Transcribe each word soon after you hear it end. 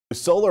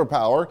Solar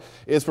power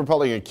is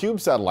propelling a CUBE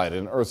satellite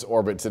in Earth's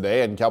orbit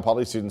today, and Cal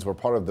Poly students were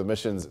part of the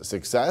mission's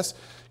success.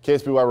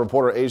 KSBY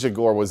reporter Asia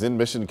Gore was in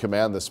Mission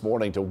Command this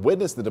morning to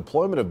witness the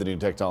deployment of the new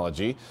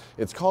technology.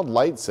 It's called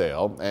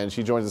LightSail, and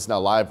she joins us now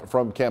live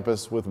from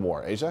campus with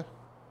more. Asia?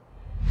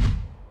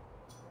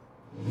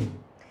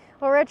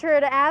 Well,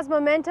 Richard, as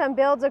momentum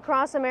builds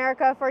across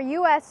America for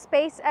U.S.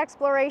 space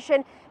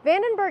exploration,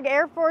 Vandenberg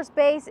Air Force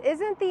Base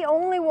isn't the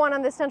only one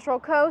on the Central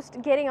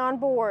Coast getting on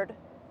board.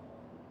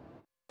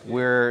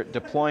 We're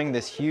deploying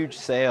this huge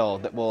sail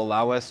that will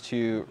allow us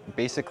to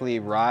basically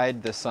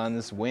ride the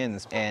sun's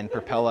winds and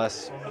propel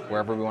us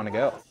wherever we want to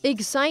go.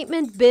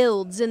 Excitement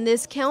builds in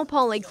this Cal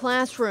Poly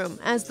classroom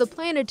as the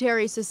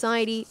Planetary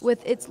Society,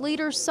 with its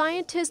leader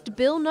scientist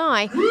Bill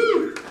Nye,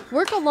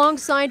 work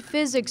alongside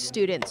physics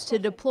students to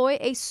deploy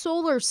a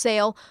solar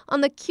sail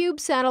on the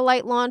CUBE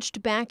satellite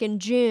launched back in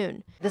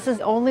June. This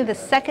is only the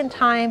second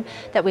time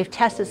that we've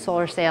tested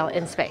solar sail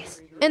in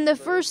space. And the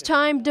first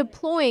time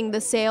deploying the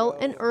sail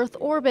in Earth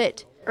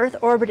orbit. Earth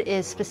orbit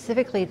is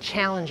specifically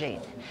challenging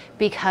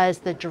because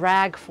the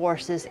drag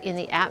forces in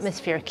the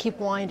atmosphere keep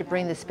wanting to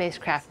bring the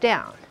spacecraft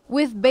down.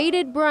 With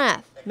bated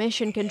breath,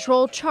 Mission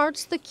Control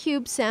charts the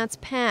CubeSat's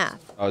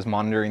path. I was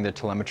monitoring the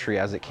telemetry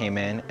as it came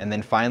in, and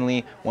then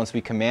finally, once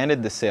we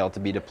commanded the sail to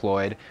be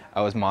deployed,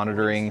 I was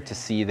monitoring to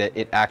see that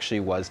it actually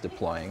was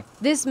deploying.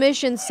 This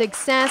mission's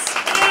success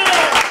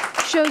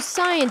shows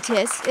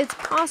scientists it's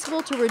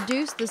possible to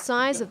reduce the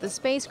size of the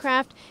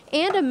spacecraft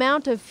and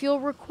amount of fuel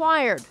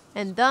required,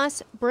 and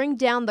thus bring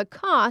down the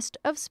cost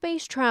of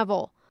space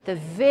travel. The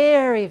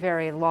very,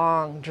 very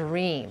long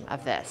dream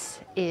of this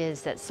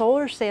is that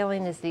solar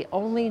sailing is the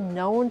only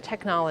known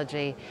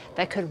technology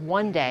that could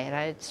one day, and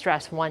I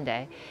stress one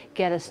day,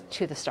 get us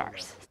to the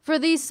stars. For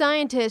these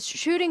scientists,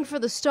 shooting for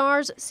the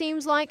stars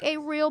seems like a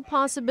real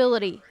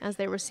possibility as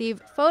they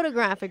receive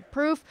photographic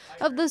proof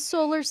of the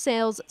solar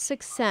sail's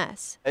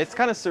success. It's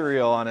kind of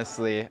surreal,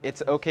 honestly.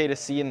 It's okay to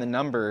see in the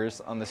numbers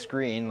on the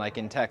screen, like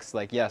in text,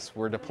 like, yes,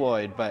 we're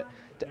deployed, but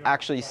to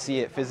actually see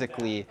it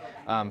physically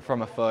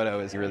from a photo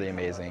is really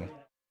amazing.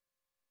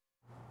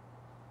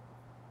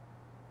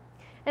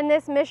 And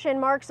this mission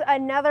marks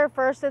another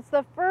first. It's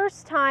the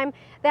first time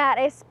that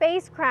a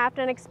spacecraft,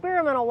 an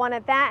experimental one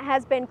at that,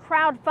 has been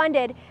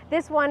crowdfunded.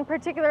 This one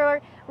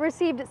particularly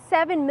received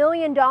 $7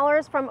 million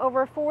from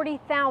over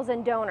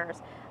 40,000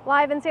 donors.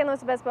 Live in San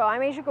Luis Obispo,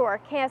 I'm Asia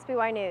Gore,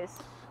 KSBY News.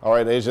 All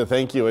right, Asia,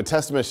 thank you. A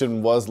test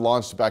mission was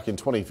launched back in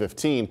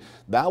 2015.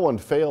 That one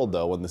failed,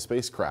 though, when the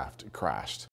spacecraft crashed.